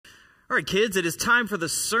All right, kids, it is time for the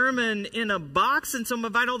sermon in a box, and so I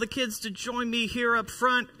invite all the kids to join me here up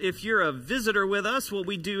front. If you're a visitor with us, what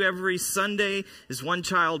we do every Sunday is one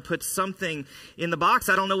child puts something in the box.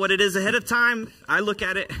 I don't know what it is ahead of time. I look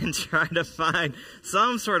at it and try to find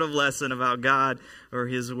some sort of lesson about God or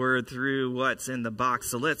His Word through what's in the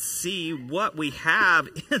box. So let's see what we have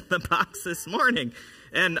in the box this morning.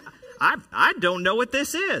 And I don't know what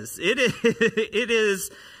this is. It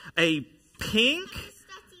is a pink...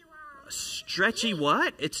 Stretchy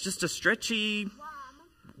what? It's just a stretchy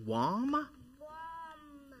worm?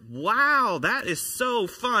 Wow, that is so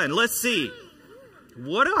fun. Let's see.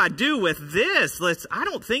 What do I do with this? I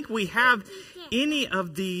don't think we have any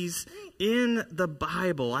of these in the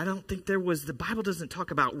Bible. I don't think the Bible doesn't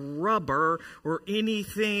talk about rubber or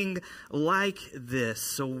anything like this.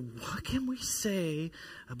 So what can we say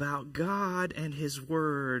about God and His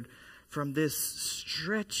Word from this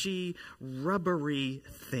stretchy, rubbery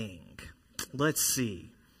thing? Let's see.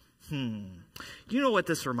 You know what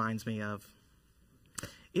this reminds me of?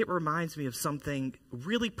 It reminds me of something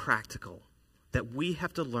really practical that we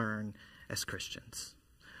have to learn as Christians.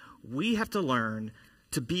 We have to learn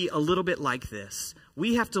to be a little bit like this.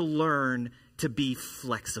 We have to learn to be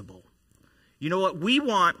flexible. You know what? We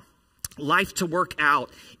want life to work out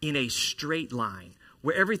in a straight line,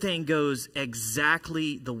 where everything goes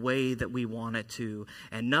exactly the way that we want it to,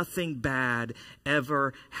 and nothing bad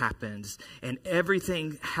ever happens, and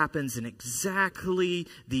everything happens in exactly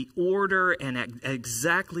the order and at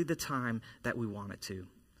exactly the time that we want it to.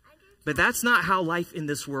 But that's not how life in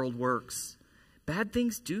this world works. Bad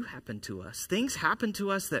things do happen to us. Things happen to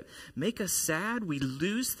us that make us sad. We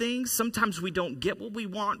lose things. Sometimes we don't get what we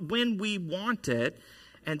want when we want it,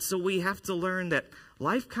 and so we have to learn that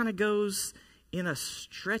life kind of goes in a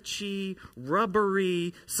stretchy,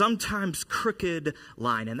 rubbery, sometimes crooked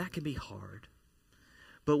line, and that can be hard.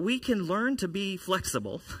 But we can learn to be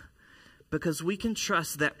flexible because we can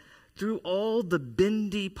trust that through all the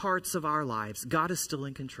bendy parts of our lives, God is still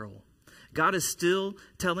in control. God is still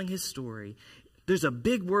telling His story. There's a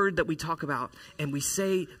big word that we talk about, and we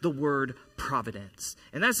say the word providence.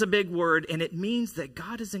 And that's a big word, and it means that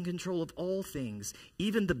God is in control of all things,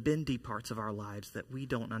 even the bendy parts of our lives that we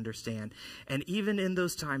don't understand. And even in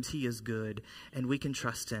those times, He is good, and we can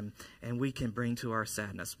trust Him, and we can bring to our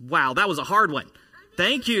sadness. Wow, that was a hard one.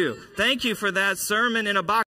 Thank you. Thank you for that sermon in a box.